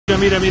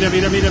mira, mira,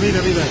 mira, mira, mira,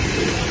 mira.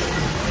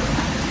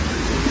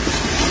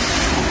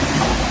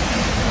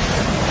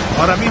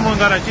 Ahora mismo en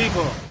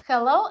Garachico.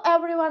 Hello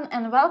everyone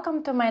and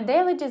welcome to my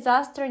daily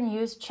disaster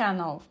news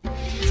channel.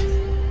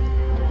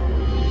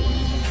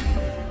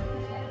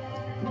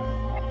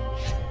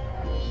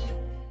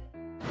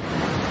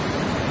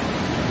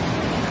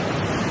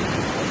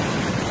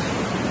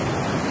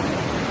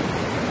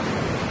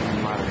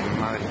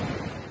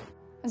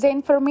 The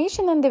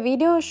information in the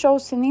video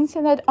shows an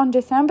incident on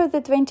December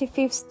the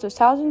 25th,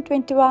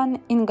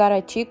 2021 in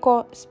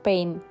Garachico,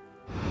 Spain.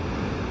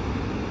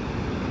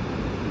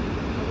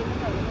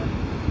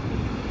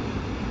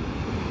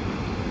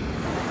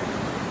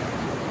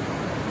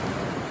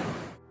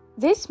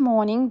 This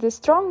morning, the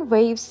strong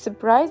waves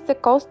surprised the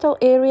coastal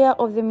area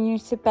of the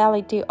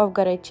municipality of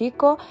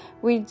Garachico,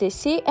 which the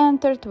sea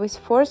entered with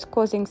force,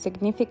 causing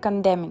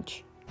significant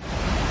damage.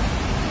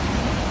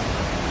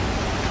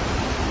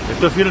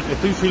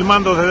 Estoy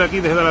filmando desde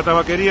aquí, desde la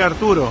tabaquería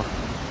Arturo.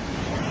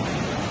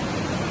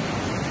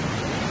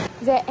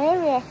 The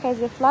area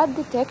has a flood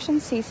detection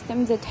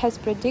system that has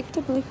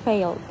predictably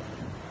failed.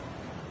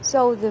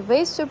 So the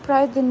waves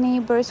surprised the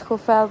neighbors who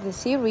felt the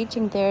sea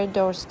reaching their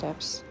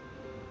doorsteps.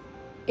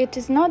 It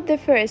is not the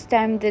first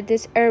time that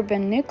this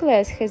urban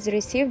nucleus has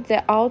received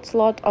the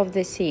onslaught of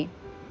the sea.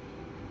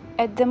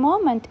 At the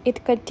moment,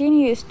 it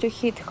continues to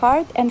hit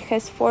hard and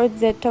has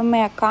forced the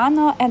Tomé,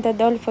 Cano and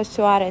Adolfo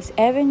Suárez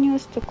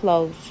avenues to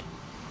close.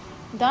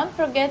 Don't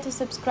forget to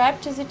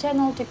subscribe to the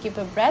channel to keep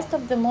abreast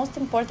of the most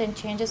important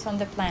changes on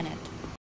the planet.